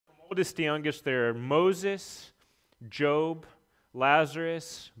oldest to youngest, there are Moses, Job,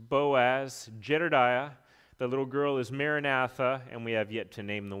 Lazarus, Boaz, Jedediah. The little girl is Maranatha, and we have yet to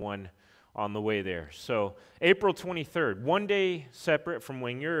name the one on the way there. So April 23rd, one day separate from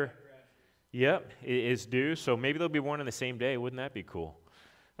when your is due. So maybe they'll be born on the same day. Wouldn't that be cool?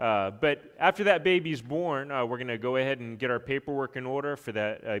 But after that baby's born, we're going to go ahead and get our paperwork in order for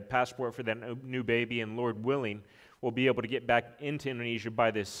that passport for that new baby, and Lord willing, we'll be able to get back into Indonesia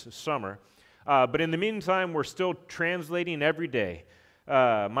by this summer. But in the meantime, we're still translating every day.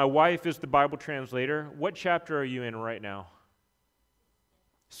 My wife is the Bible translator. What chapter are you in right now?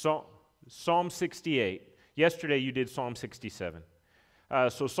 Psalm 68. Yesterday you did Psalm 67.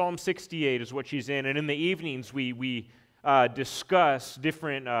 So Psalm 68 is what she's in, and in the evenings we discuss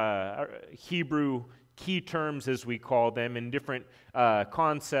different Hebrew key terms, as we call them, and different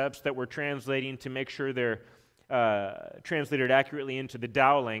concepts that we're translating to make sure they're translated accurately into the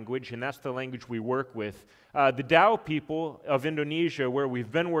Tao language, and that's the language we work with. The Tao people of Indonesia, where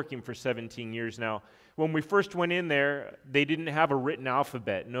we've been working for 17 years now, when we first went in there, they didn't have a written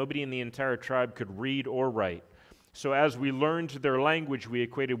alphabet. Nobody in the entire tribe could read or write. So as we learned their language, we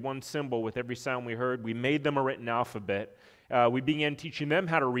equated one symbol with every sound we heard. We made them a written alphabet. We began teaching them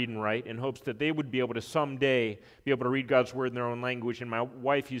how to read and write in hopes that they would be able to someday be able to read God's Word in their own language, and my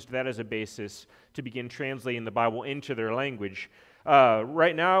wife used that as a basis to begin translating the Bible into their language.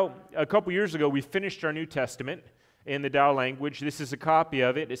 Right now, a couple years ago, we finished our New Testament in the Tao language. This is a copy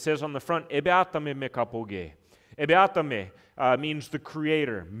of it. It says on the front, Ebeatame me kapoge. Ebeatame means the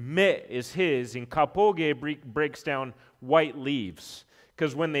Creator. Me is His, and kapoge breaks down white leaves.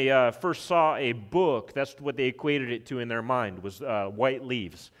 Because when they first saw a book, that's what they equated it to in their mind, was white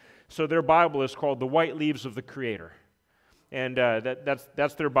leaves. So their Bible is called the White Leaves of the Creator. And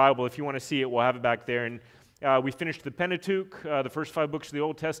that's their Bible. If you want to see it, we'll have it back there. And we finished the Pentateuch, the first 5 books of the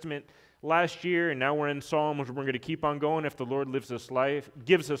Old Testament, last year, and now we're in Psalms. We're going to keep on going if the Lord gives us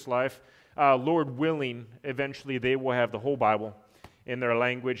life. Lord willing, eventually they will have the whole Bible in their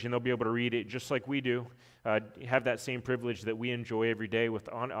language, and they'll be able to read it just like we do. Have that same privilege that we enjoy every day, with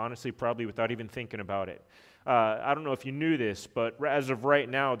honestly, probably without even thinking about it. I don't know if you knew this, but as of right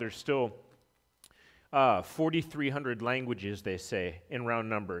now, there's still 4,300 languages, they say, in round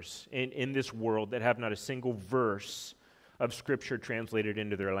numbers, in this world that have not a single verse of Scripture translated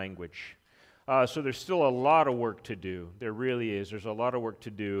into their language. So there's still a lot of work to do. There really is. There's a lot of work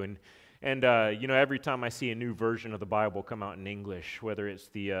to do. And every time I see a new version of the Bible come out in English, whether it's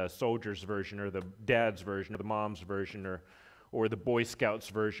the soldier's version or the dad's version or the mom's version or the Boy Scouts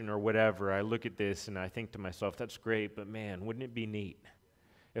version or whatever, I look at this and I think to myself, that's great, but man, wouldn't it be neat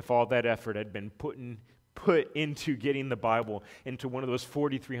if all that effort had been put into getting the Bible into one of those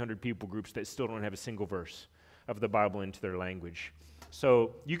 4,300 people groups that still don't have a single verse of the Bible into their language.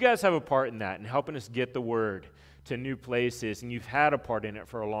 So you guys have a part in that, in helping us get the Word to new places, and you've had a part in it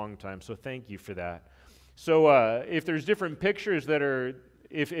for a long time, so thank you for that. So if there's different pictures that are,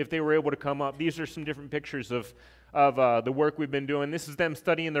 if they were able to come up, these are some different pictures of the work we've been doing. This is them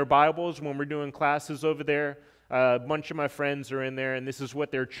studying their Bibles when we're doing classes over there. A bunch of my friends are in there, and this is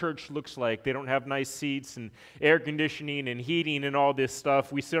what their church looks like. They don't have nice seats and air conditioning and heating and all this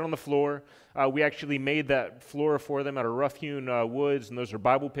stuff. We sit on the floor. We actually made that floor for them out of rough-hewn woods, and those are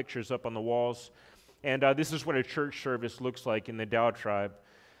Bible pictures up on the walls. And this is what a church service looks like in the Tao tribe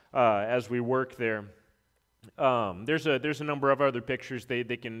as we work there. There's a number of other pictures they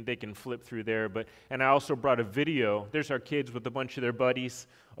can flip through there, and I also brought a video. There's our kids with a bunch of their buddies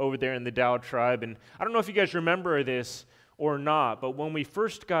over there in the Tao tribe, and I don't know if you guys remember this or not, but when we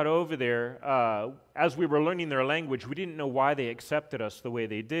first got over there, as we were learning their language, we didn't know why they accepted us the way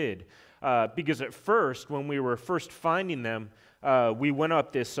they did, because at first, when we were first finding them, we went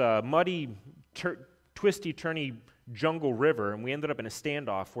up this muddy, twisty, turny jungle river, and we ended up in a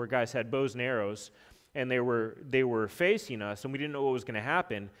standoff where guys had bows and arrows, and they were facing us, and we didn't know what was going to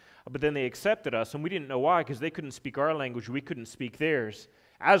happen. But then they accepted us, and we didn't know why, because they couldn't speak our language, we couldn't speak theirs.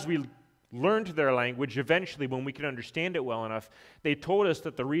 As we learned their language, eventually, when we could understand it well enough, they told us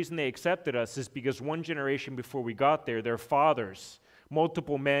that the reason they accepted us is because one generation before we got there, their fathers,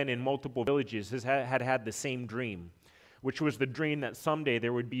 multiple men in multiple villages, had the same dream, which was the dream that someday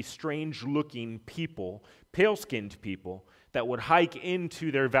there would be strange-looking people, pale-skinned people, that would hike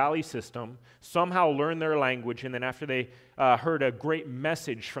into their valley system, somehow learn their language, and then after they heard a great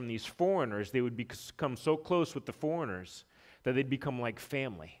message from these foreigners, they would become so close with the foreigners that they'd become like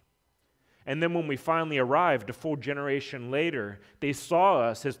family. And then when we finally arrived, a full generation later, they saw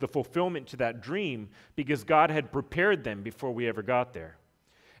us as the fulfillment to that dream because God had prepared them before we ever got there.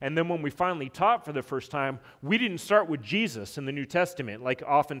 And then when we finally taught for the first time, we didn't start with Jesus in the New Testament, like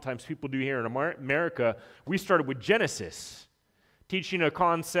oftentimes people do here in America. We started with Genesis, teaching a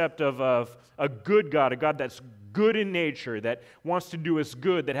concept of a good God, a God that's good in nature, that wants to do us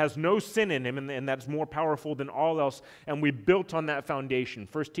good, that has no sin in him, and that's more powerful than all else. And we built on that foundation.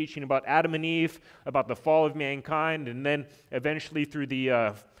 First teaching about Adam and Eve, about the fall of mankind, and then eventually through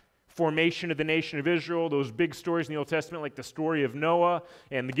the formation of the nation of Israel, those big stories in the Old Testament like the story of Noah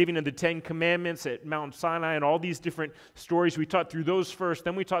and the giving of the 10 Commandments at Mount Sinai and all these different stories. We taught through those first.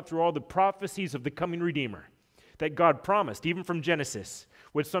 Then we taught through all the prophecies of the coming Redeemer that God promised, even from Genesis,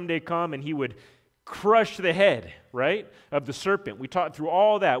 would someday come and he would crush the head, right, of the serpent. We taught through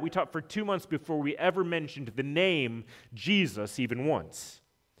all that. We taught for 2 months before we ever mentioned the name Jesus even once.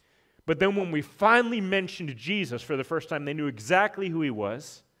 But then when we finally mentioned Jesus for the first time, they knew exactly who he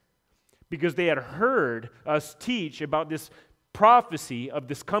was because they had heard us teach about this prophecy of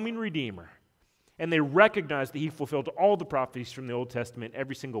this coming Redeemer. And they recognized that he fulfilled all the prophecies from the Old Testament,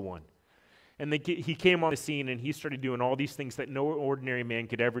 every single one. And he came on the scene and he started doing all these things that no ordinary man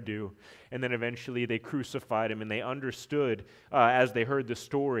could ever do. And then eventually they crucified him, and they understood as they heard the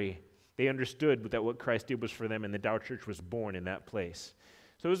story, they understood that what Christ did was for them, and the Dow Church was born in that place.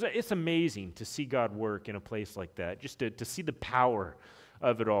 So it's amazing to see God work in a place like that, just to see the power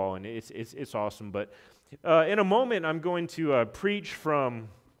of it all, and it's awesome. But in a moment, I'm going to preach from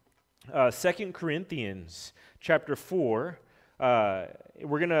 2 Corinthians chapter 4.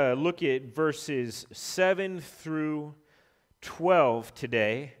 We're going to look at verses 7 through 12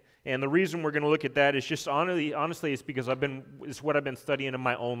 today, and the reason we're going to look at that is just honestly, it's because it's what I've been studying in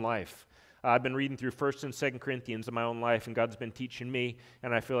my own life. I've been reading through 1 and 2 Corinthians in my own life, and God's been teaching me,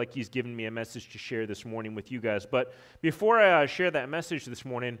 and I feel like he's given me a message to share this morning with you guys. But before I share that message this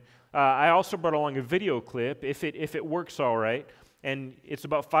morning, I also brought along a video clip, if it works all right, and it's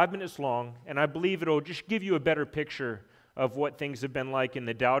about 5 minutes long, and I believe it'll just give you a better picture of what things have been like in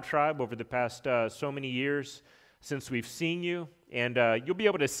the Dow tribe over the past so many years since we've seen you. And you'll be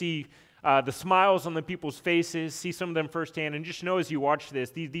able to see the smiles on the people's faces, see some of them firsthand, and just know as you watch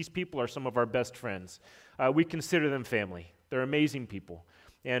this, these people are some of our best friends. We consider them family. They're amazing people.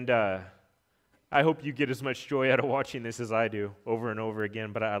 And I hope you get as much joy out of watching this as I do over and over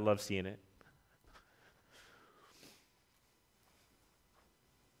again, but I love seeing it.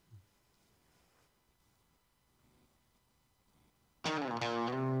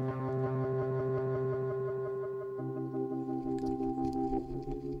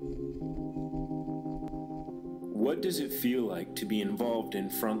 What does it feel like to be involved in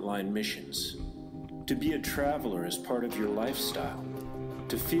frontline missions? To be a traveler as part of your lifestyle?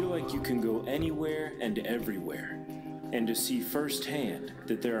 To feel like you can go anywhere and everywhere? And to see firsthand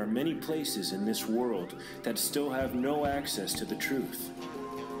that there are many places in this world that still have no access to the truth?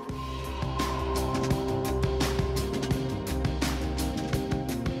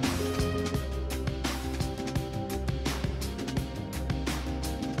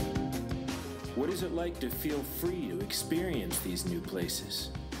 What is it like to feel free to experience these new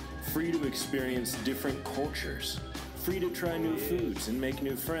places? Free to experience different cultures? Free to try new foods and make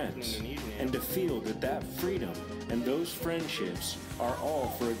new friends? And to feel that that freedom and those friendships are all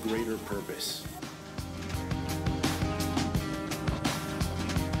for a greater purpose?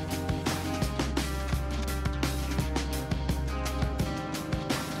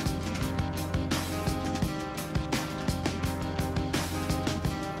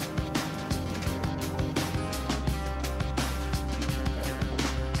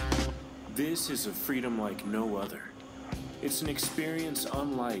 This is a freedom like no other. It's an experience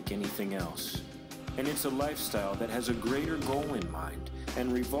unlike anything else. And it's a lifestyle that has a greater goal in mind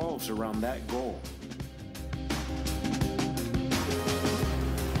and revolves around that goal.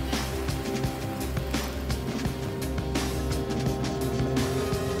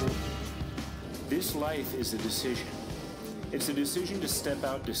 This life is a decision. It's a decision to step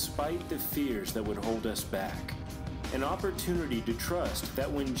out despite the fears that would hold us back. An opportunity to trust that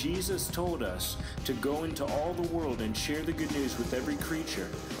when Jesus told us to go into all the world and share the good news with every creature,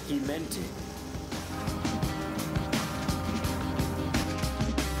 he meant it.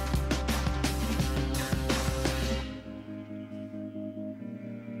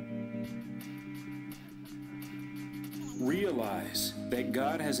 Realize that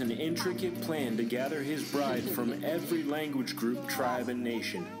God has an intricate plan to gather his bride from every language group, tribe, and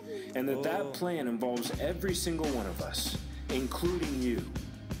nation. And that plan involves every single one of us, including you.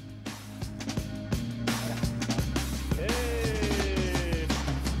 Hey.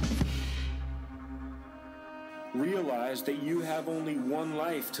 Realize that you have only one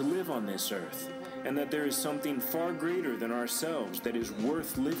life to live on this earth, and that there is something far greater than ourselves that is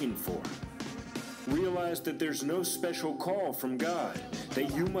worth living for. Realize that there's no special call from God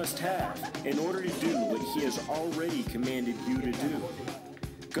that you must have in order to do what He has already commanded you to do.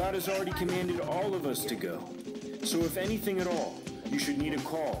 God has already commanded all of us to go. So if anything at all, you should need a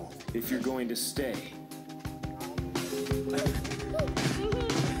call if you're going to stay.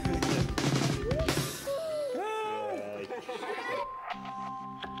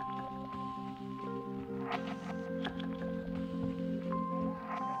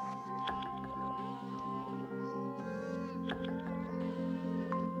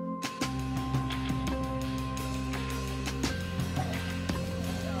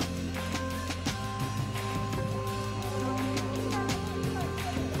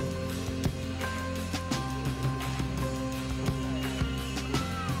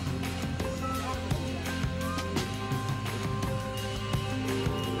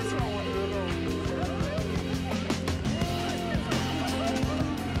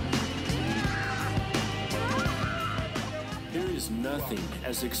 Nothing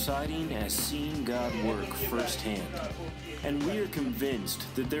as exciting as seeing God work firsthand. And we are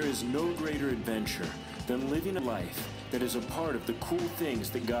convinced that there is no greater adventure than living a life that is a part of the cool things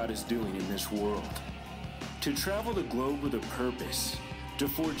that God is doing in this world. To travel the globe with a purpose, to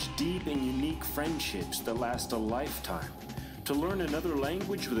forge deep and unique friendships that last a lifetime, to learn another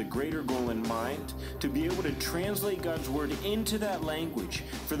language with a greater goal in mind, to be able to translate God's Word into that language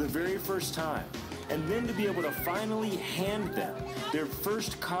for the very first time, and then to be able to finally hand them their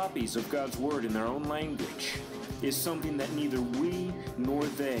first copies of God's Word in their own language is something that neither we nor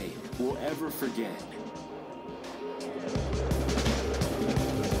they will ever forget.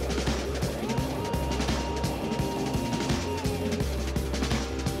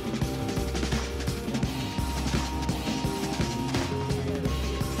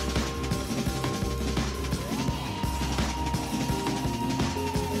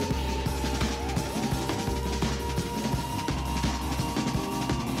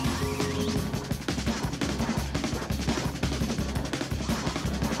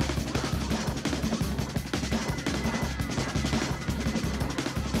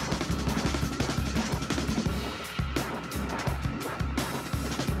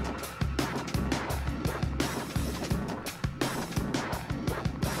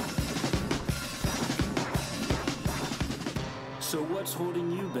 So what's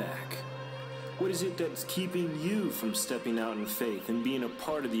holding you back? What is it that's keeping you from stepping out in faith and being a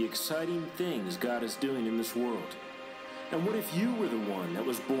part of the exciting things God is doing in this world? And what if you were the one that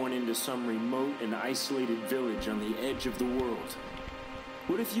was born into some remote and isolated village on the edge of the world?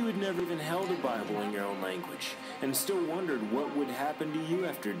 What if you had never even held a Bible in your own language and still wondered what would happen to you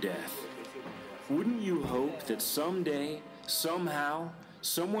after death? Wouldn't you hope that someday, somehow,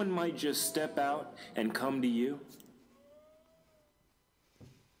 someone might just step out and come to you?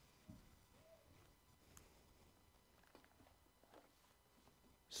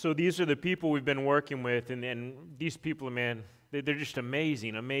 So these are the people we've been working with, and these people, man, they're just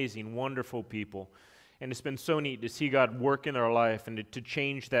amazing, wonderful people. And it's been so neat to see God work in their life and to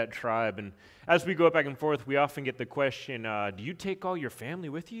change that tribe. And as we go back and forth, we often get the question, do you take all your family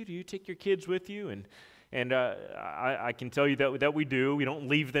with you? Do you take your kids with you? And I can tell you that we do. We don't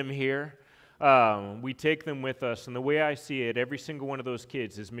leave them here. We take them with us. And the way I see it, every single one of those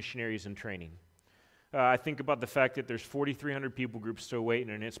kids is missionaries in training. I think about the fact that there's 4,300 people groups still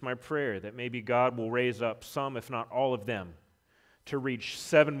waiting, and it's my prayer that maybe God will raise up some, if not all of them, to reach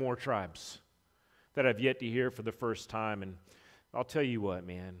 7 more tribes that I've yet to hear for the first time. And I'll tell you what,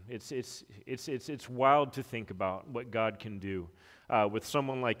 man, it's wild to think about what God can do with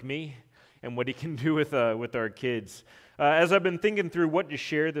someone like me and what He can do with our kids. As I've been thinking through what to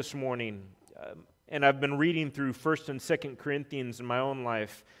share this morning, and I've been reading through 1st and 2nd Corinthians in my own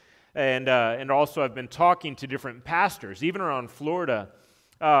life. And also I've been talking to different pastors, even around Florida.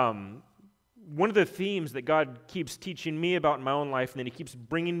 One of the themes that God keeps teaching me about in my own life and that He keeps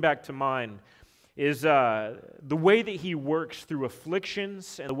bringing back to mind is the way that He works through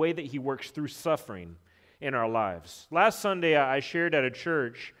afflictions and the way that He works through suffering in our lives. Last Sunday I shared at a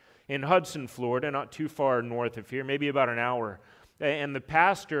church in Hudson, Florida, not too far north of here, maybe about an hour. And the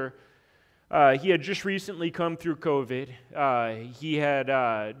pastor, he had just recently come through COVID. He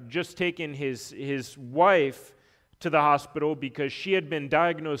had just taken his wife to the hospital because she had been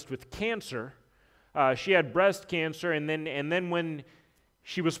diagnosed with cancer. She had breast cancer, and then when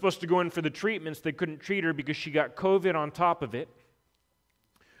she was supposed to go in for the treatments, they couldn't treat her because she got COVID on top of it.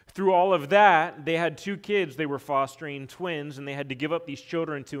 Through all of that, they had 2 kids. They were fostering twins, and they had to give up these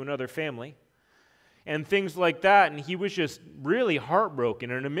children to another family. and things like that, and he was just really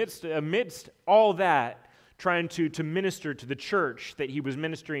heartbroken. And amidst all that, trying to minister to the church that he was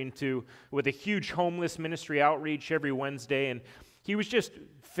ministering to with a huge homeless ministry outreach every Wednesday, and he was just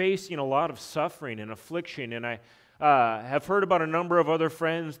facing a lot of suffering and affliction. And I have heard about a number of other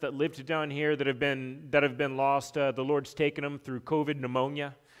friends that lived down here that have been lost. The Lord's taken them through COVID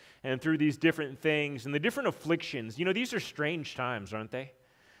pneumonia and through these different things and the different afflictions. You know, these are strange times, aren't they?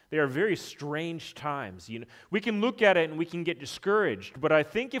 They are very strange times. You know, we can look at it and we can get discouraged, but I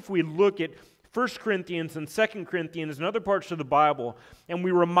think if we look at 1 Corinthians and 2 Corinthians and other parts of the Bible, and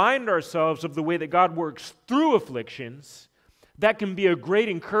we remind ourselves of the way that God works through afflictions, that can be a great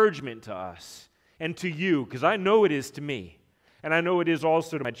encouragement to us and to you, because I know it is to me, and I know it is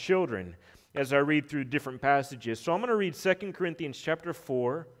also to my children as I read through different passages. So I'm going to read 2 Corinthians chapter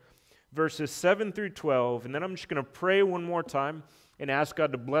 4, verses 7 through 12, and then I'm just going to pray one more time and ask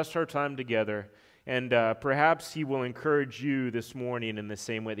God to bless our time together, and perhaps He will encourage you this morning in the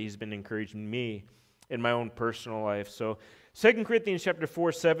same way that He's been encouraging me in my own personal life. So 2 Corinthians chapter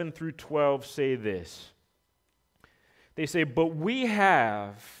 4, 7 through 12 say this. They say, "But we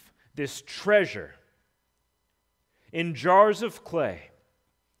have this treasure in jars of clay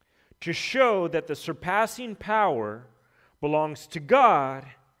to show that the surpassing power belongs to God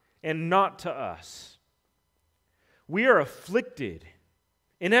and not to us. We are afflicted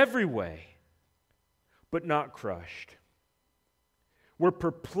in every way, but not crushed. We're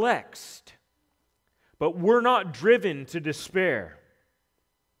perplexed, but we're not driven to despair.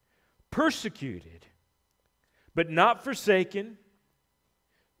 Persecuted, but not forsaken.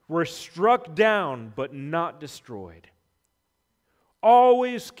 We're struck down, but not destroyed.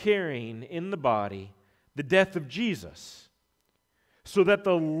 Always carrying in the body the death of Jesus, so that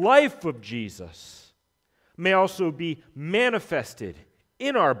the life of Jesus may also be manifested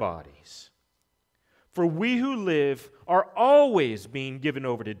in our bodies. For we who live are always being given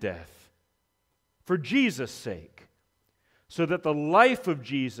over to death for Jesus' sake, so that the life of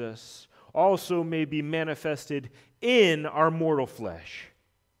Jesus also may be manifested in our mortal flesh.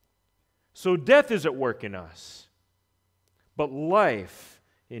 So death is at work in us, but life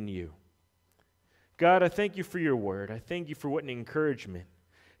in you." God, I thank you for your word. I thank you for what an encouragement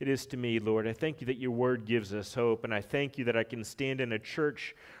it is to me, Lord. I thank you that your word gives us hope, and I thank you that I can stand in a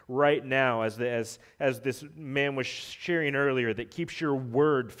church right now, as this man was sharing earlier, that keeps your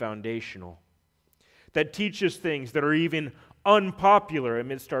word foundational, that teaches things that are even unpopular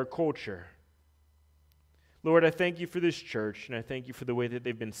amidst our culture. Lord, I thank you for this church, and I thank you for the way that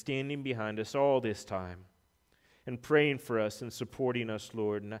they've been standing behind us all this time and praying for us and supporting us,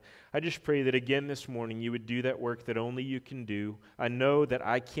 Lord. And I just pray that again this morning you would do that work that only you can do. I know that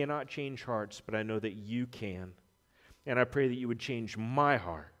I cannot change hearts, but I know that you can. And I pray that you would change my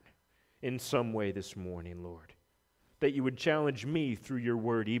heart in some way this morning, Lord. That you would challenge me through your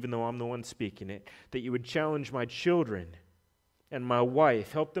word, even though I'm the one speaking it. That you would challenge my children and my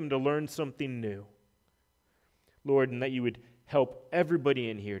wife, help them to learn something new, Lord, and that you would help everybody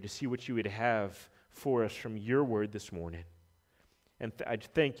in here to see what you would have for us from your word this morning. And I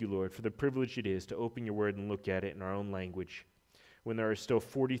thank you, Lord, for the privilege it is to open your word and look at it in our own language when there are still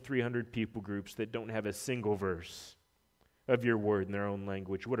 4,300 people groups that don't have a single verse of your word in their own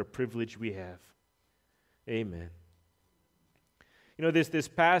language. What a privilege we have. Amen. You know, this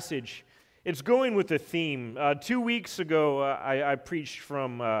passage, it's going with a theme. 2 weeks ago, I preached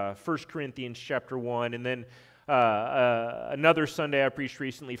from 1 Corinthians chapter 1, and then another Sunday I preached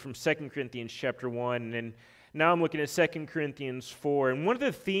recently from 2 Corinthians chapter 1, and now I'm looking at 2 Corinthians 4. And one of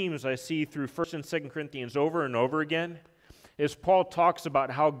the themes I see through 1 and 2 Corinthians over and over again is Paul talks about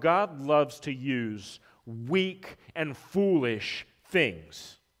how God loves to use weak and foolish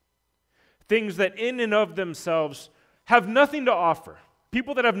things. Things that in and of themselves have nothing to offer.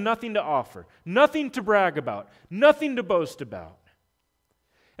 People that have nothing to offer, nothing to brag about, nothing to boast about.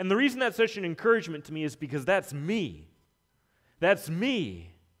 And the reason that's such an encouragement to me is because that's me. That's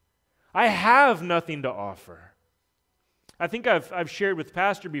me. I have nothing to offer. I think I've shared with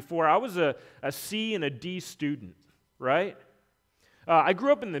Pastor before, I was a C and a D student, right? I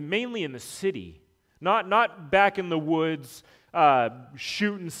grew up mainly in the city, not back in the woods,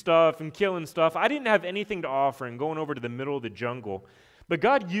 shooting stuff and killing stuff. I didn't have anything to offer and going over to the middle of the jungle. But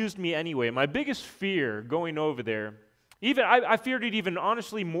God used me anyway. My biggest fear going over there, I feared it even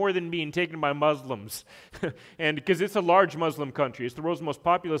honestly more than being taken by Muslims, and because it's a large Muslim country. It's the world's most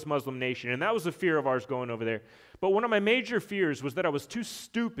populous Muslim nation, and that was a fear of ours going over there. But one of my major fears was that I was too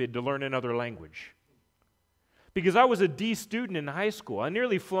stupid to learn another language. Because I was a D student in high school. I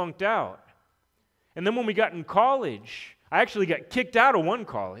nearly flunked out. And then when we got in college, I actually got kicked out of one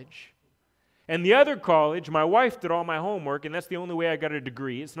college. And the other college, my wife did all my homework, and that's the only way I got a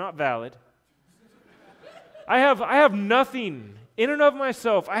degree. It's not valid. I have nothing. In and of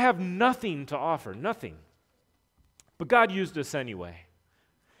myself, I have nothing to offer, nothing. But God used us anyway.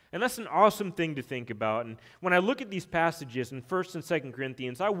 And that's an awesome thing to think about. And when I look at these passages in 1 and 2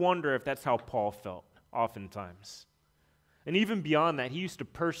 Corinthians, I wonder if that's how Paul felt oftentimes. And even beyond that, he used to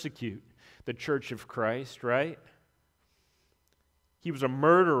persecute the church of Christ, right? He was a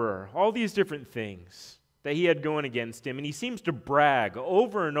murderer, all these different things that he had going against him. And he seems to brag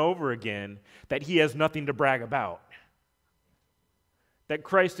over and over again that he has nothing to brag about. That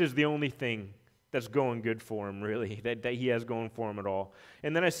Christ is the only thing that's going good for him, really, that he has going for him at all.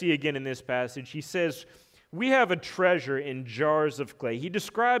 And then I see again in this passage, he says, we have a treasure in jars of clay. He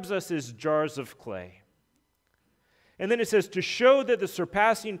describes us as jars of clay. And then it says, to show that the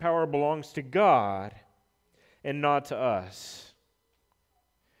surpassing power belongs to God and not to us.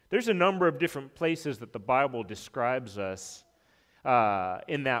 There's a number of different places that the Bible describes us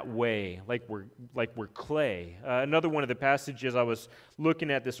in that way, like we're clay. Another one of the passages I was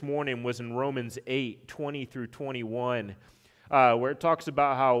looking at this morning was in Romans 8, 20 through 21, where it talks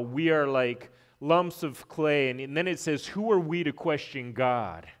about how we are like lumps of clay, and then it says, who are we to question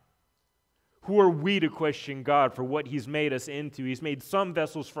God? Who are we to question God for what He's made us into? He's made some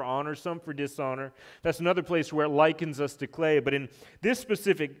vessels for honor, some for dishonor. That's another place where it likens us to clay. But in this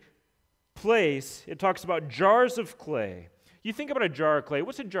specific place, it talks about jars of clay. You think about a jar of clay.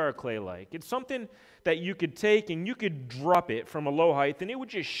 What's a jar of clay like? It's something that you could take and you could drop it from a low height and it would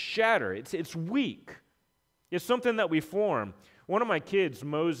just shatter. It's weak. It's something that we form. One of my kids,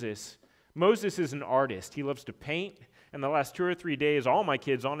 Moses is an artist. He loves to paint. And the last 2 or 3 days, all my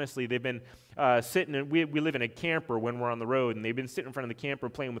kids, honestly, they've been sitting, and we live in a camper when we're on the road, and they've been sitting in front of the camper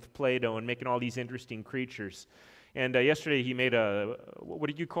playing with Play-Doh and making all these interesting creatures. And yesterday he made what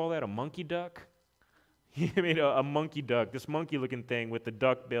did you call that, a monkey duck? He made a monkey duck, this monkey-looking thing with the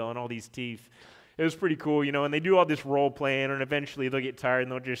duck bill and all these teeth. It was pretty cool, and they do all this role-playing, and eventually they'll get tired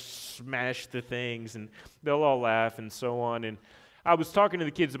and they'll just smash the things, and they'll all laugh and so on. And I was talking to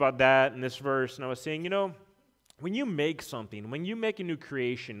the kids about that in this verse, and I was saying, when you make something, when you make a new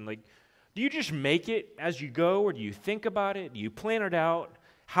creation, do you just make it as you go, or do you think about it? Do you plan it out,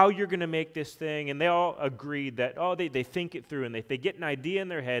 how you're going to make this thing? And they all agreed that, they think it through, and they get an idea in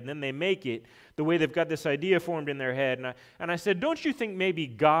their head, and then they make it the way they've got this idea formed in their head. And I said, don't you think maybe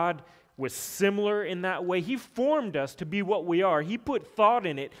God was similar in that way? He formed us to be what we are. He put thought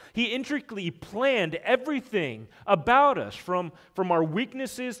in it. He intricately planned everything about us, from our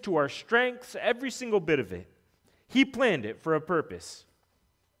weaknesses to our strengths, every single bit of it. He planned it for a purpose.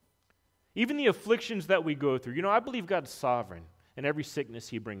 Even the afflictions that we go through. I believe God's sovereign in every sickness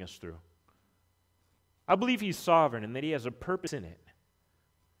He brings us through. I believe He's sovereign and that He has a purpose in it.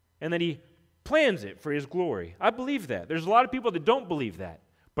 And that He plans it for His glory. I believe that. There's a lot of people that don't believe that.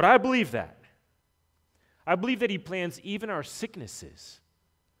 But I believe that. I believe that He plans even our sicknesses,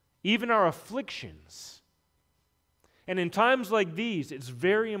 even our afflictions. And in times like these, it's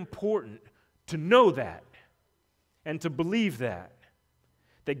very important to know that. And to believe that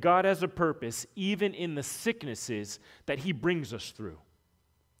God has a purpose even in the sicknesses that He brings us through.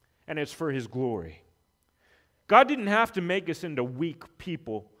 And it's for His glory. God didn't have to make us into weak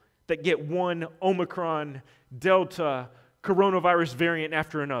people that get one Omicron, Delta, coronavirus variant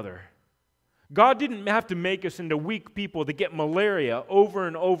after another. God didn't have to make us into weak people that get malaria over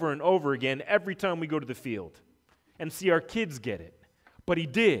and over and over again every time we go to the field and see our kids get it. But He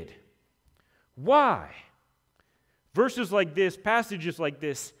did. Why? Verses like this, passages like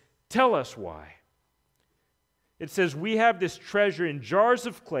this, tell us why. It says, we have this treasure in jars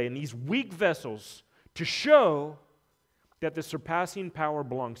of clay, in these weak vessels, to show that the surpassing power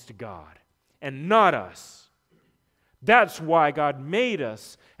belongs to God and not us. That's why God made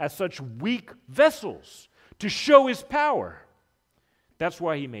us as such weak vessels, to show His power. That's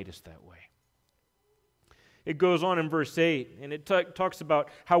why He made us that way. It goes on in verse 8, and it talks about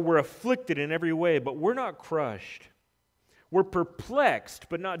how we're afflicted in every way, but we're not crushed. We're perplexed,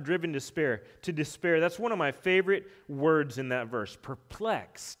 but not driven to despair. That's one of my favorite words in that verse,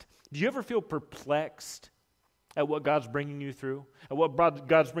 perplexed. Do you ever feel perplexed at what God's bringing you through? At what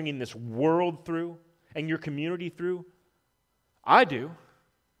God's bringing this world through and your community through? I do.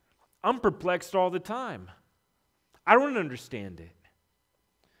 I'm perplexed all the time. I don't understand it.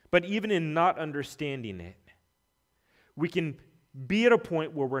 But even in not understanding it, we can be at a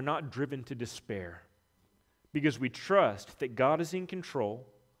point where we're not driven to despair, because we trust that God is in control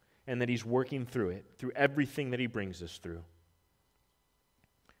and that He's working through it, through everything that He brings us through.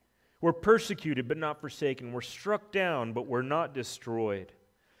 We're persecuted but not forsaken. We're struck down but we're not destroyed.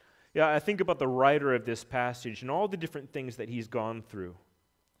 Yeah, I think about the writer of this passage and all the different things that he's gone through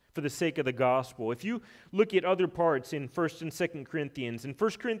for the sake of the gospel. If you look at other parts in 1st and 2nd Corinthians, in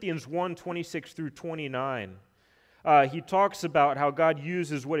 1 Corinthians 1, 26 through 29, he talks about how God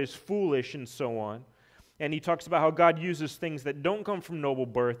uses what is foolish and so on. And he talks about how God uses things that don't come from noble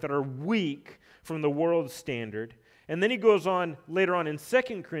birth, that are weak from the world's standard. And then he goes on later on in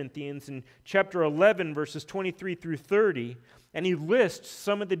 2 Corinthians in chapter 11, verses 23 through 30, and he lists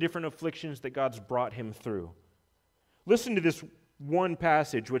some of the different afflictions that God's brought him through. Listen to this one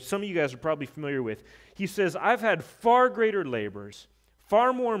passage, which some of you guys are probably familiar with. He says, I've had far greater labors,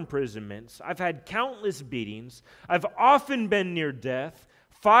 far more imprisonments. I've had countless beatings. I've often been near death.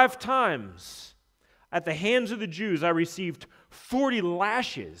 5 times at the hands of the Jews I received 40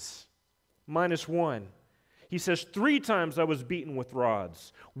 lashes, minus 1. He says, 3 times I was beaten with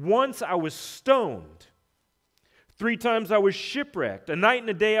rods. Once I was stoned. 3 times I was shipwrecked. A night and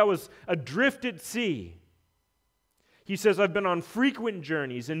a day I was adrift at sea. He says, I've been on frequent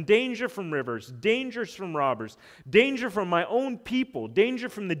journeys, in danger from rivers, dangers from robbers, danger from my own people, danger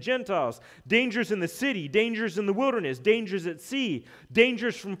from the Gentiles, dangers in the city, dangers in the wilderness, dangers at sea,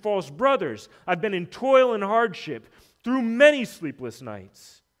 dangers from false brothers. I've been in toil and hardship through many sleepless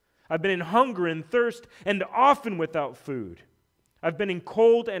nights. I've been in hunger and thirst and often without food. I've been in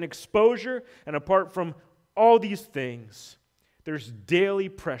cold and exposure, and apart from all these things, there's daily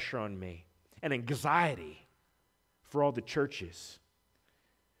pressure on me and anxiety for all the churches.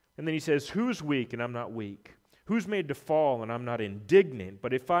 And then he says, who's weak and I'm not weak? Who's made to fall and I'm not indignant?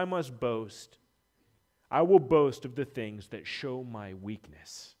 But if I must boast, I will boast of the things that show my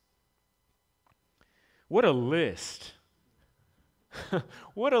weakness. What a list.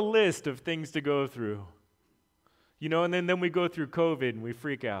 What a list of things to go through. You know, and then we go through COVID and we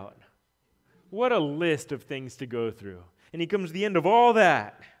freak out. What a list of things to go through. And he comes to the end of all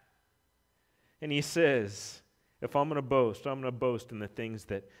that. And he says, if I'm going to boast in the things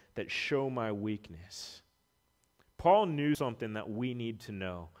that show my weakness. Paul knew something that we need to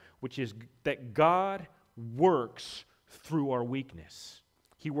know, which is that God works through our weakness.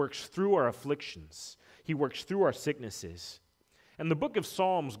 He works through our afflictions. He works through our sicknesses. And the book of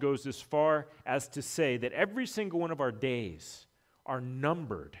Psalms goes as far as to say that every single one of our days are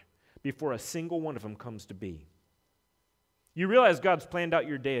numbered before a single one of them comes to be. You realize God's planned out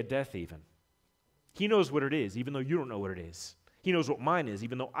your day of death even. He knows what it is, even though you don't know what it is. He knows what mine is,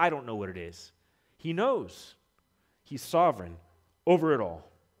 even though I don't know what it is. He knows. He's sovereign over it all.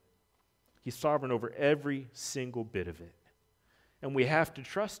 He's sovereign over every single bit of it. And we have to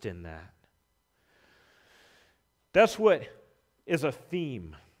trust in that. That's what is a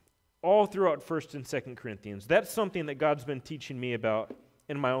theme all throughout 1st and 2nd Corinthians. That's something that God's been teaching me about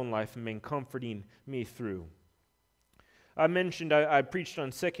in my own life and been comforting me through. I mentioned I preached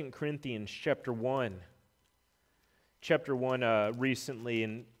on 2 Corinthians chapter 1 recently,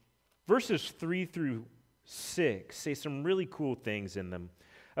 and verses 3 through 6 say some really cool things in them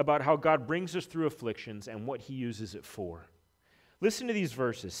about how God brings us through afflictions and what he uses it for. Listen to these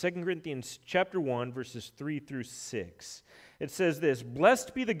verses, 2 Corinthians chapter 1, verses 3 through 6. It says this,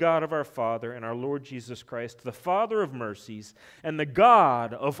 Blessed be the God of our Father and our Lord Jesus Christ, the Father of mercies and the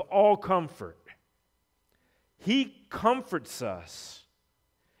God of all comfort. He comforts us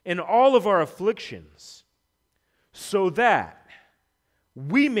in all of our afflictions so that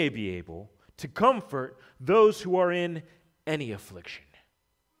we may be able to comfort those who are in any affliction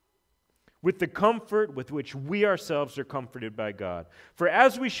with the comfort with which we ourselves are comforted by God. For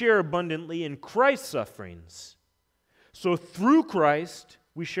as we share abundantly in Christ's sufferings, so through Christ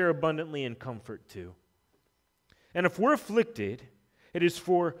we share abundantly in comfort too. And if we're afflicted, it is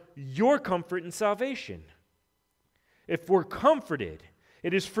for your comfort and salvation. If we're comforted,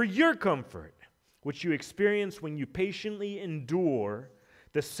 it is for your comfort, which you experience when you patiently endure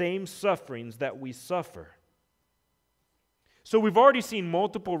the same sufferings that we suffer. So we've already seen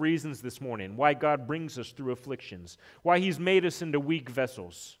multiple reasons this morning why God brings us through afflictions, why he's made us into weak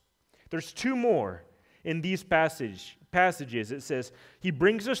vessels. There's 2 more in these passages. It says he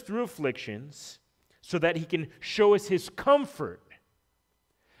brings us through afflictions so that he can show us his comfort.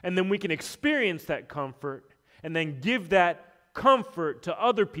 And then we can experience that comfort and then give that comfort to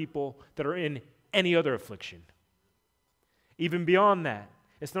other people that are in any other affliction. Even beyond that,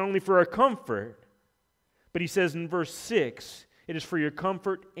 it's not only for our comfort, but he says in verse 6, it is for your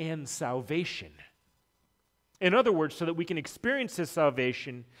comfort and salvation. In other words, so that we can experience his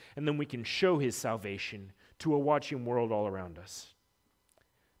salvation and then we can show his salvation to a watching world all around us.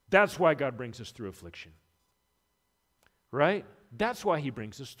 That's why God brings us through affliction. Right? That's why he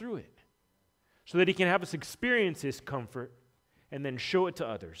brings us through it. So that he can have us experience his comfort and then show it to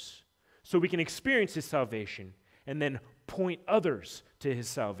others so we can experience his salvation and then point others to his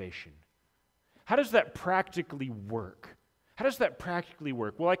salvation. How does that practically work? How does that practically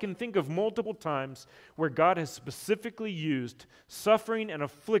work? Well, I can think of multiple times where God has specifically used suffering and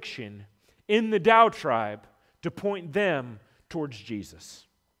affliction in the Thr tribe to point them towards Jesus.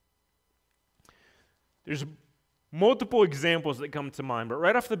 There's multiple examples that come to mind, but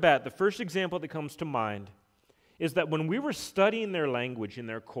right off the bat, the first example that comes to mind is that when we were studying their language and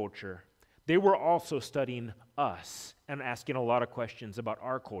their culture, they were also studying us and asking a lot of questions about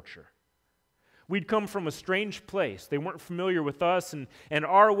our culture. We'd come from a strange place. They weren't familiar with us and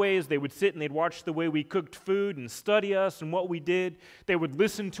our ways. They would sit and they'd watch the way we cooked food and study us and what we did. They would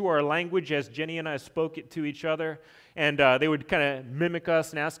listen to our language as Jennie and I spoke it to each other. And they would kind of mimic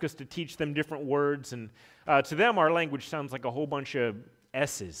us and ask us to teach them different words. And to them, our language sounds like a whole bunch of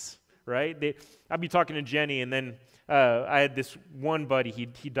S's, right? I'd be talking to Jennie, and then I had this one buddy.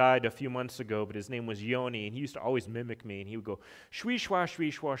 He died a few months ago, but his name was Yoni, and he used to always mimic me. And he would go, shwee shwa,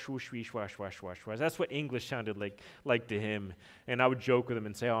 shwee shwa, shwoo, shwee shwa, shwa, shwa, shwa. That's what English sounded like to him. And I would joke with him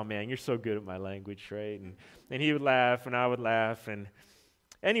and say, oh, man, you're so good at my language, right? And he would laugh, and I would laugh. And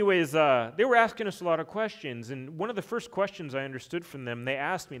anyways, they were asking us a lot of questions. And one of the first questions I understood from them, they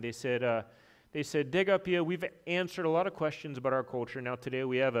asked me, they said, Degapia, we've answered a lot of questions about our culture. Now today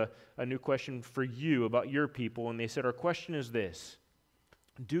we have a new question for you about your people. And they said, our question is this: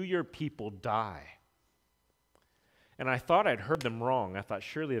 do your people die? And I thought I'd heard them wrong. I thought,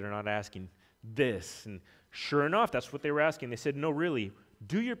 surely they're not asking this. And sure enough, that's what they were asking. They said, no, really,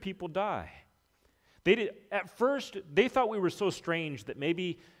 do your people die? At first, they thought we were so strange that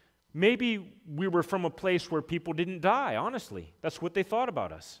maybe we were from a place where people didn't die, honestly. That's what they thought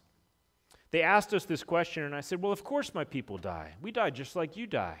about us. They asked us this question, and I said, well, of course my people die. We die just like you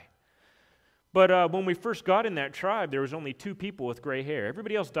die. But when we first got in that tribe, there was only 2 people with gray hair.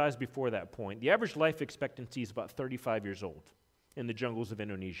 Everybody else dies before that point. The average life expectancy is about 35 years old in the jungles of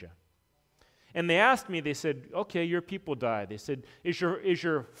Indonesia. And they asked me, they said, okay, your people die. They said, is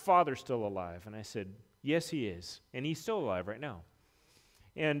your father still alive? And I said, yes, he is. And he's still alive right now.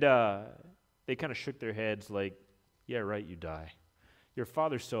 And they kind of shook their heads like, yeah, right, you die. Your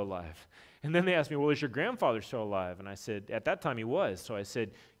father's still alive. And then they asked me, well, is your grandfather still alive? And I said, at that time he was. So I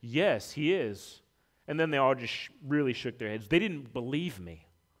said, yes, he is. And then they all just really shook their heads. They didn't believe me.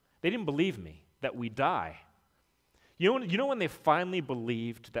 They didn't believe me that we die. You know when they finally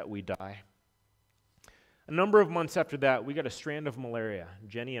believed that we die? A number of months after that, we got a strand of malaria,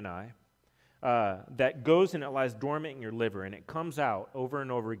 Jennie and I, that goes and it lies dormant in your liver, and it comes out over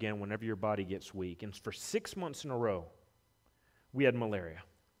and over again whenever your body gets weak. And for 6 months in a row, we had malaria.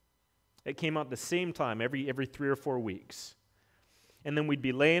 It came out the same time every 3 or 4 weeks. And then we'd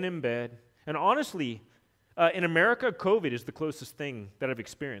be laying in bed. And honestly, in America, COVID is the closest thing that I've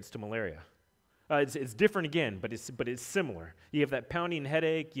experienced to malaria. It's different again, but it's similar. You have that pounding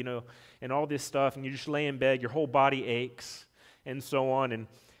headache, and all this stuff, and you just lay in bed, your whole body aches, and so on. And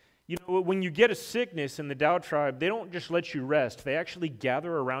when you get a sickness in the Thr tribe, they don't just let you rest. They actually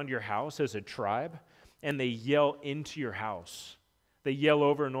gather around your house as a tribe, and they yell into your house. They yell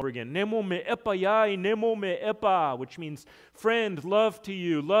over and over again, Nemo me epa yai, Nemo me epa, which means friend, love to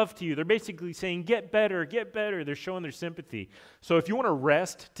you, love to you. They're basically saying, get better, get better. They're showing their sympathy. So if you want to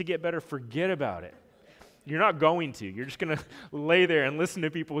rest to get better, forget about it. You're not going to. You're just going to lay there and listen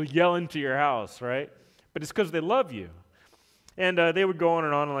to people yell into your house, right? But it's because they love you. And they would go on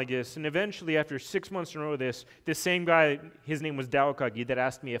and like this. And eventually, after 6 months in a row of this same guy, his name was Daokagi, that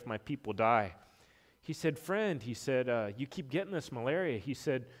asked me if my people die. He said, friend, you keep getting this malaria. He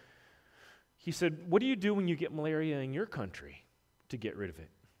said, what do you do when you get malaria in your country to get rid of it?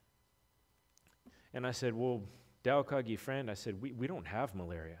 And I said, well, Daokagi, friend, I said, we don't have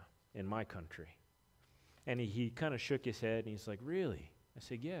malaria in my country. And he kind of shook his head, and he's like, really? I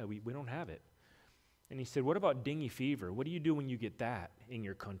said, yeah, we don't have it. And he said, what about dengue fever? What do you do when you get that in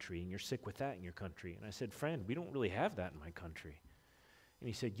your country, and you're sick with that in your country? And I said, friend, we don't really have that in my country. And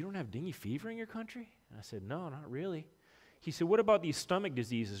he said, you don't have dengue fever in your country? And I said, no, not really. He said, what about these stomach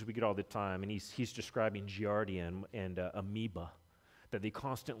diseases we get all the time? And he's describing Giardia and amoeba that they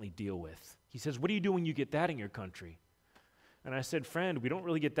constantly deal with. He says, what do you do when you get that in your country? And I said, friend, we don't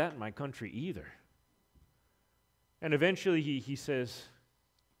really get that in my country either. And eventually he says,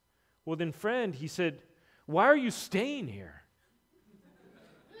 well then, friend, he said, why are you staying here?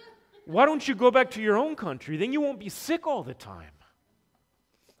 Why don't you go back to your own country? Then you won't be sick all the time.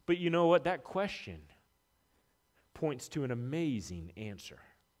 But you know what? That question points to an amazing answer.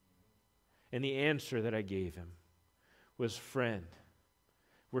 And the answer that I gave him was, friend,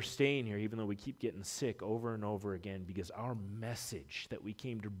 We're staying here even though we keep getting sick over and over again because our message that we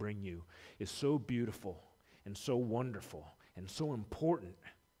came to bring you is so beautiful and so wonderful and so important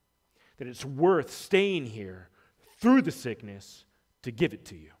that it's worth staying here through the sickness to give it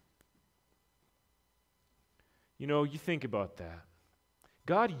to you. You know, you think about that.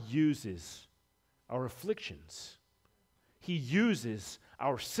 God uses our afflictions. He uses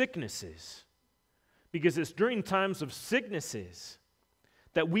our sicknesses because it's during times of sicknesses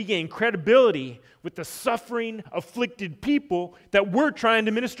that we gain credibility with the suffering, afflicted people that we're trying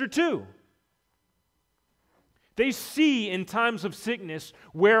to minister to. They see in times of sickness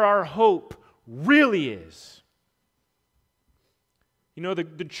where our hope really is. You know,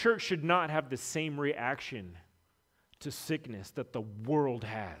 the church should not have the same reaction to sickness that the world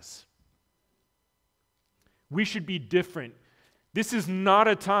has. We should be different. This is not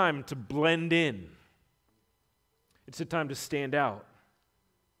a time to blend in. It's a time to stand out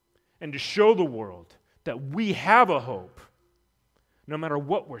and to show the world that we have a hope no matter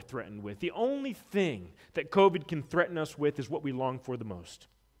what we're threatened with. The only thing that COVID can threaten us with is what we long for the most,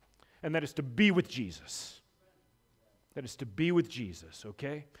 and that is to be with Jesus. That is to be with Jesus,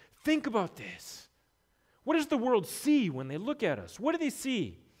 okay? Think about this. What does the world see when they look at us? What do they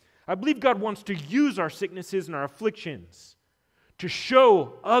see? I believe God wants to use our sicknesses and our afflictions to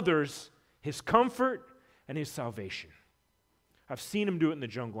show others His comfort and His salvation. I've seen Him do it in the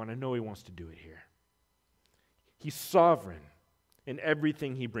jungle, and I know He wants to do it here. He's sovereign in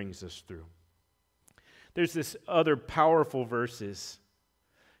everything He brings us through. There's this other powerful verses,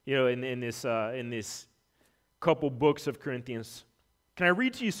 you know, in this couple books of Corinthians. Can I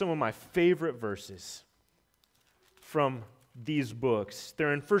read to you some of my favorite verses from these books?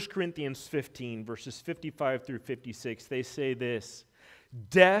 They're in 1 Corinthians 15, verses 55 through 56. They say this: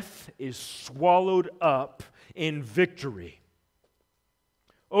 death is swallowed up in victory.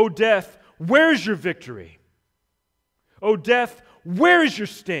 O death, where is your victory? O death, where is your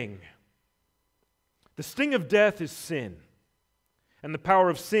sting? The sting of death is sin, and the power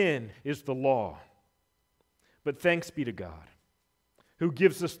of sin is the law. But thanks be to God, who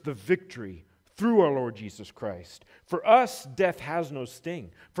gives us the victory through our Lord Jesus Christ. For us, death has no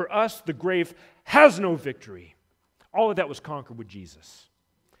sting. For us, the grave has no victory. All of that was conquered with Jesus.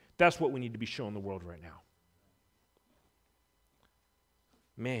 That's what we need to be showing the world right now.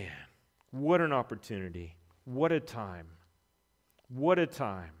 Man, what an opportunity. What a time. What a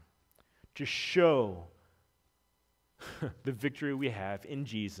time to show the victory we have in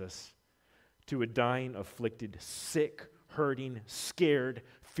Jesus to a dying, afflicted, sick, hurting, scared,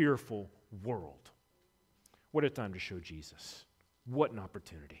 fearful world. What a time to show Jesus. What an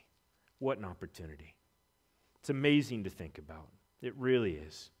opportunity. What an opportunity. It's amazing to think about. It really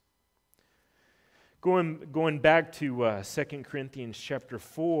is. Going back to 2 Corinthians chapter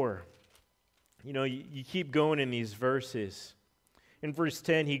 4, you know, you keep going in these verses. In verse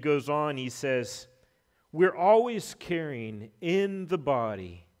 10, he goes on, he says, we're always carrying in the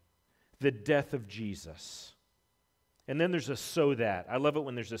body the death of Jesus. And then there's a so that. I love it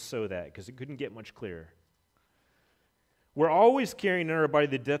when there's a so that, because it couldn't get much clearer. We're always carrying in our body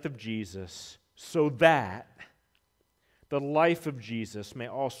the death of Jesus, so that the life of Jesus may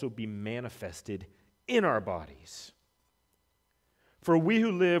also be manifested in our bodies. For we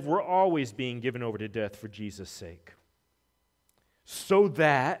who live, we're always being given over to death for Jesus' sake, so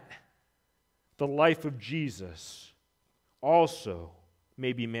that the life of Jesus also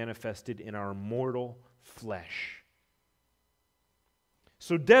may be manifested in our mortal flesh.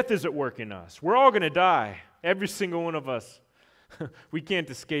 So death is at work in us. We're all going to die, every single one of us. We can't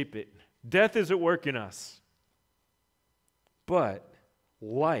escape it. Death is at work in us. But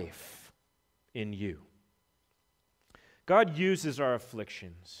life in you. God uses our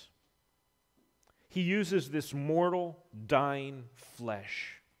afflictions. He uses this mortal, dying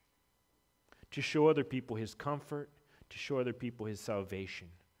flesh to show other people His comfort, to show other people His salvation,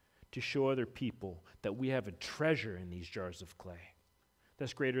 to show other people that we have a treasure in these jars of clay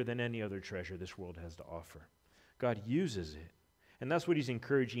that's greater than any other treasure this world has to offer. God uses it, and that's what He's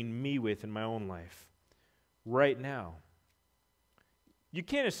encouraging me with in my own life right now. You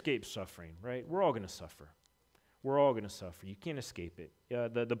can't escape suffering, right? We're all going to suffer. We're all going to suffer. You can't escape it.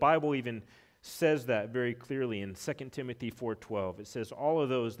 The Bible even says that very clearly in 2 Timothy 4:12. It says, all of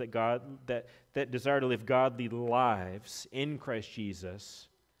those that desire to live godly lives in Christ Jesus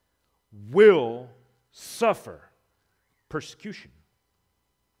will suffer persecution.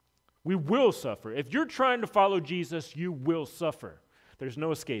 We will suffer. If you're trying to follow Jesus, you will suffer. There's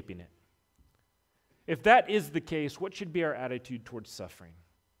no escaping it. If that is the case, what should be our attitude towards suffering?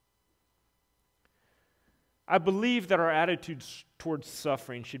 I believe that our attitudes towards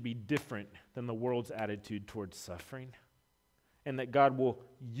suffering should be different than the world's attitude towards suffering, and that God will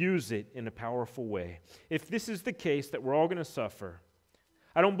use it in a powerful way. If this is the case, that we're all going to suffer,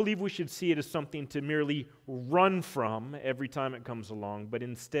 I don't believe we should see it as something to merely run from every time it comes along, but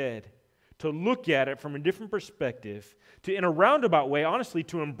instead to look at it from a different perspective, to, in a roundabout way, honestly,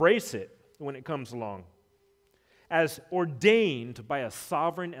 to embrace it when it comes along, as ordained by a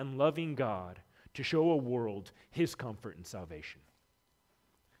sovereign and loving God to show a world His comfort and salvation.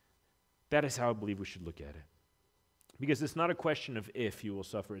 That is how I believe we should look at it. Because it's not a question of if you will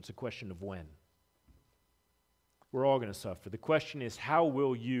suffer, it's a question of when. We're all going to suffer. The question is, how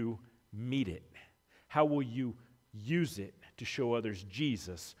will you meet it? How will you use it to show others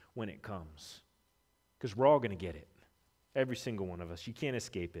Jesus when it comes? Because we're all going to get it. Every single one of us. You can't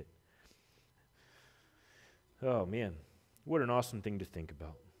escape it. Oh, man. What an awesome thing to think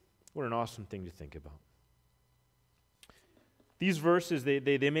about. What an awesome thing to think about. These verses,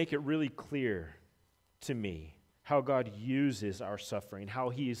 they make it really clear to me how God uses our suffering, how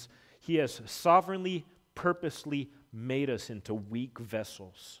He has sovereignly, purposely made us into weak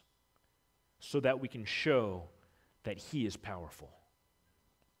vessels so that we can show that He is powerful.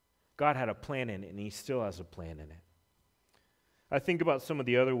 God had a plan in it, and He still has a plan in it. I think about some of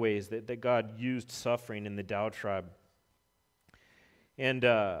the other ways that God used suffering in the Tao tribe. And,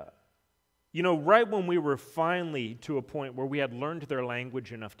 right when we were finally to a point where we had learned their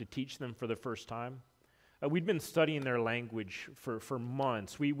language enough to teach them for the first time, we'd been studying their language for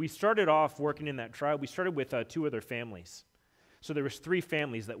months. We started off working in that tribe. We started with 2 other families. So there was 3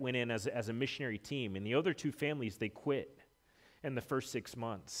 families that went in as a missionary team, and the other 2 families, they quit in the first 6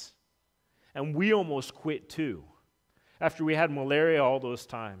 months. And we almost quit too. After we had malaria all those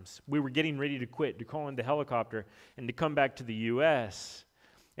times, we were getting ready to quit, to call in the helicopter, and to come back to the U.S.,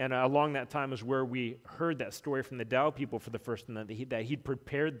 and along that time is where we heard that story from the Tao people for the first time, that he'd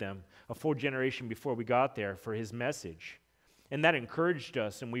prepared them a full generation before we got there for his message. And that encouraged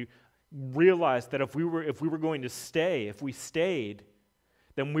us, and we realized that if we were going to stay, if we stayed,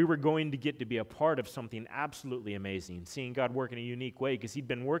 then we were going to get to be a part of something absolutely amazing, seeing God work in a unique way, because He'd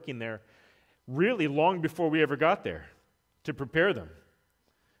been working there really long before we ever got there to prepare them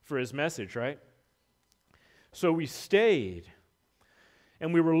for His message, right? So we stayed.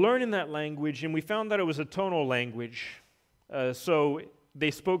 And we were learning that language, and we found that it was a tonal language. So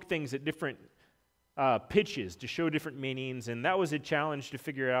they spoke things at different pitches to show different meanings, and that was a challenge to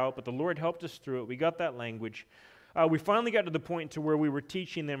figure out, but the Lord helped us through it. We got that language. We finally got to the point to where we were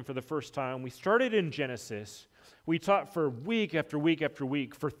teaching them for the first time. We started in Genesis. We taught for week after week after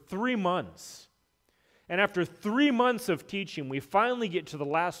week for 3 months. And after 3 months of teaching, we finally get to the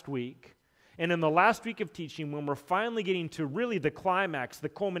last week. And in the last week of teaching, when we're finally getting to really the climax, the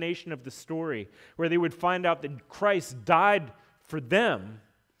culmination of the story, where they would find out that Christ died for them,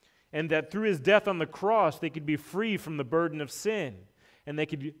 and that through His death on the cross, they could be free from the burden of sin, and they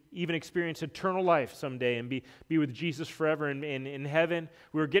could even experience eternal life someday and be with Jesus forever in heaven.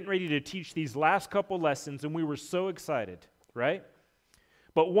 We were getting ready to teach these last couple lessons, and we were so excited, right?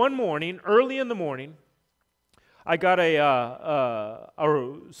 But one morning, early in the morning, I got a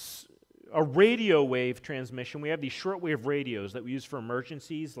radio wave transmission. We have these shortwave radios that we use for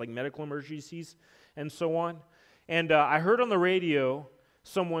emergencies, like medical emergencies and so on. And I heard on the radio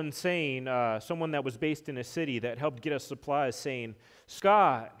someone saying, someone that was based in a city that helped get us supplies, saying,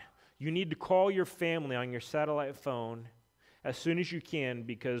 "Scott, you need to call your family on your satellite phone as soon as you can,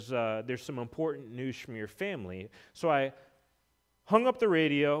 because there's some important news from your family." So I hung up the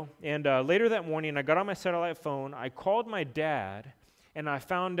radio, and later that morning I got on my satellite phone, I called my dad, and I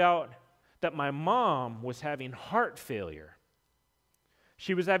found out that my mom was having heart failure.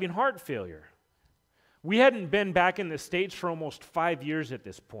 She was having heart failure. We hadn't been back in the States for almost 5 years at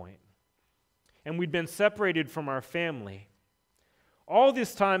this point, and we'd been separated from our family. All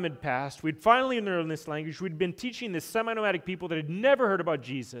this time had passed. We'd finally learned this language. We'd been teaching this semi-nomadic people that had never heard about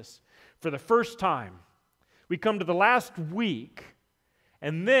Jesus for the first time. We come to the last week,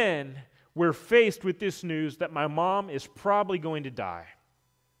 and then we're faced with this news that my mom is probably going to die.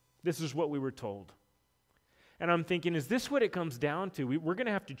 This is what we were told. And I'm thinking, is this what it comes down to? We're going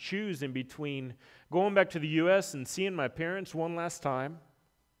to have to choose in between going back to the U.S. and seeing my parents one last time,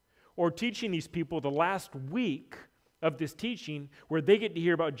 or teaching these people the last week of this teaching where they get to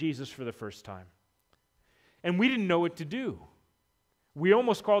hear about Jesus for the first time. And we didn't know what to do. We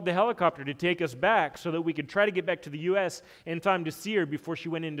almost called the helicopter to take us back so that we could try to get back to the U.S. in time to see her before she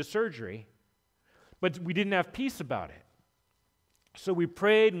went into surgery. But we didn't have peace about it. So we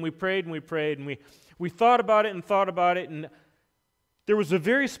prayed and we prayed and we prayed, and we thought about it, and there was a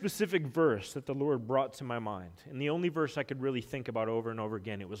very specific verse that the Lord brought to my mind, and the only verse I could really think about over and over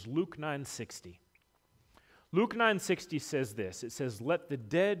again. It was Luke 9:60. Luke 9:60 says this. It says, "Let the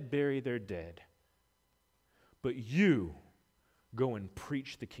dead bury their dead, but you go and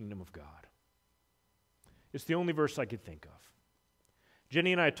preach the kingdom of God." It's the only verse I could think of.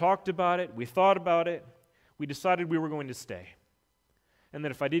 Jennie and I talked about it. We thought about it. We decided we were going to stay. And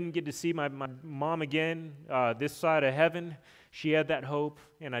that if I didn't get to see my mom again this side of heaven, she had that hope,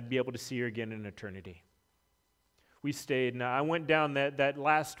 and I'd be able to see her again in eternity. We stayed. Now, I went down that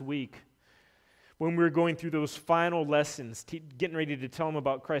last week when we were going through those final lessons, getting ready to tell them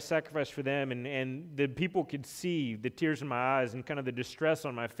about Christ's sacrifice for them, and the people could see the tears in my eyes and kind of the distress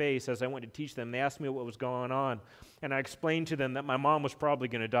on my face as I went to teach them. They asked me what was going on, and I explained to them that my mom was probably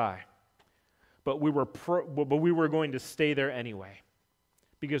going to die. But we were going to stay there anyway,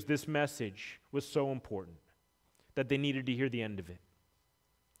 because this message was so important that they needed to hear the end of it.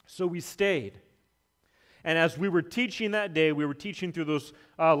 So we stayed. And as we were teaching that day, we were teaching through those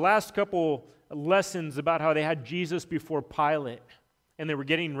last couple lessons about how they had Jesus before Pilate, and they were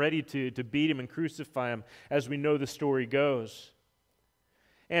getting ready to beat him and crucify him, as we know the story goes.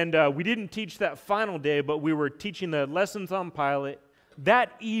 And we didn't teach that final day, but we were teaching the lessons on Pilate.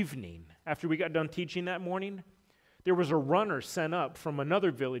 That evening, after we got done teaching that morning, there was a runner sent up from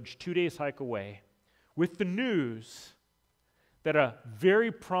another village 2 days' hike away with the news that a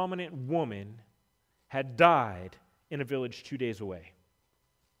very prominent woman had died in a village 2 days away.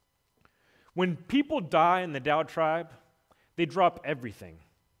 When people die in the Tao tribe, they drop everything.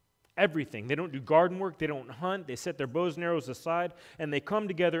 Everything. They don't do garden work. They don't hunt. They set their bows and arrows aside, and they come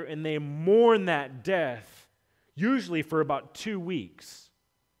together and they mourn that death, usually for about 2 weeks.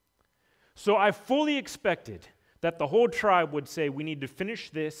 So I fully expected that the whole tribe would say, we need to finish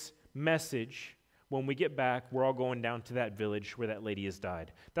this message. When we get back, we're all going down to that village where that lady has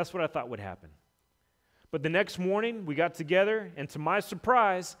died. That's what I thought would happen. But the next morning, we got together, and to my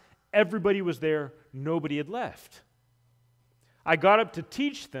surprise, everybody was there. Nobody had left. I got up to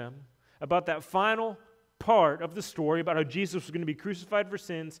teach them about that final part of the story, about how Jesus was going to be crucified for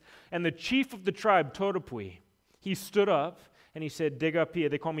sins, and the chief of the tribe, Thr, he stood up, and he said, Degapia.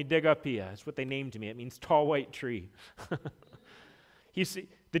 They call me Degapia. That's what they named me. It means tall white tree.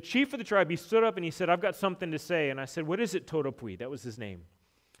 The chief of the tribe, he stood up and he said, I've got something to say. And I said, what is it, Thr? That was his name.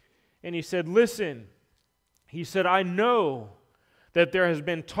 And he said, listen. He said, I know that there has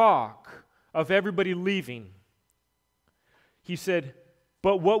been talk of everybody leaving. He said,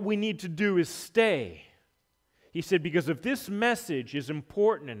 but what we need to do is stay. He said, because if this message is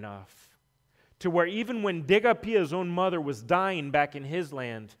important enough to where even when Degapia's own mother was dying back in his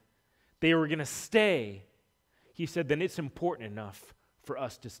land, they were going to stay, he said, then it's important enough for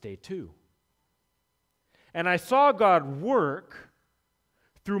us to stay too. And I saw God work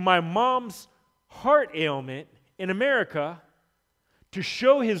through my mom's heart ailment in America to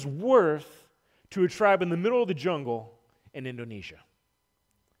show his worth to a tribe in the middle of the jungle in Indonesia.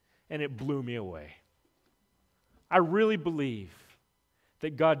 And it blew me away. I really believe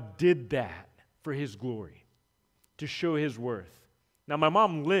that God did that for his glory, to show his worth. Now, my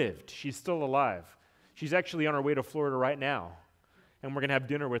mom lived. She's still alive. She's actually on her way to Florida right now, and we're going to have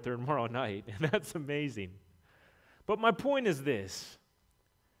dinner with her tomorrow night, and that's amazing. But my point is this.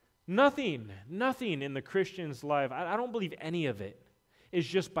 Nothing in the Christian's life, I don't believe any of it, is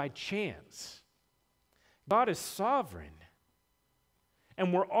just by chance. God is sovereign.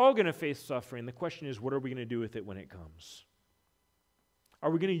 And we're all going to face suffering. The question is, what are we going to do with it when it comes? Are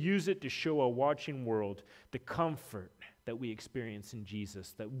we going to use it to show a watching world the comfort that we experience in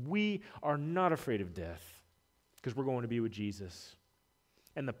Jesus, that we are not afraid of death because we're going to be with Jesus,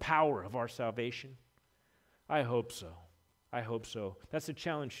 and the power of our salvation? I hope so. I hope so. That's a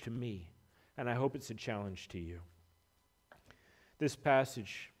challenge to me, and I hope it's a challenge to you. This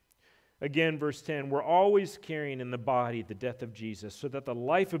passage, again, verse 10, we're always carrying in the body the death of Jesus so that the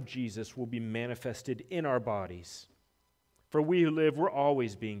life of Jesus will be manifested in our bodies. For we who live, we're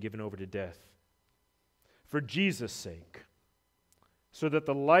always being given over to death for Jesus' sake, so that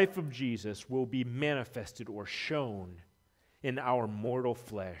the life of Jesus will be manifested or shown in our mortal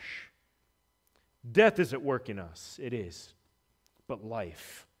flesh. Death is at work in us, it is, but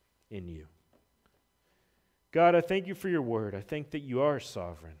life in you. God, I thank you for your word. I thank that you are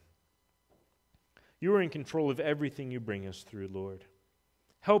sovereign. You are in control of everything you bring us through, Lord.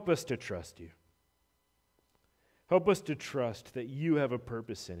 Help us to trust you. Help us to trust that you have a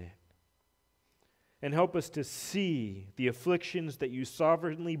purpose in it. And help us to see the afflictions that you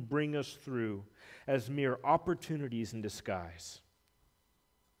sovereignly bring us through as mere opportunities in disguise,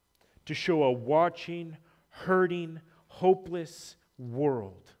 to show a watching, hurting, hopeless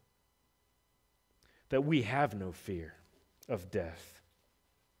world that we have no fear of death.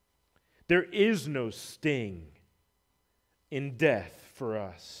 There is no sting in death for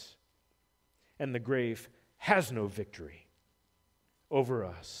us, and the grave has no victory over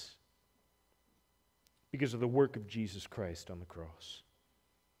us because of the work of Jesus Christ on the cross.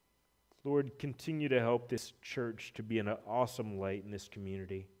 Lord, continue to help this church to be an awesome light in this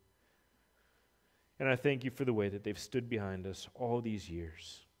community. And I thank you for the way that they've stood behind us all these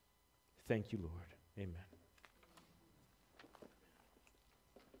years. Thank you, Lord. Amen.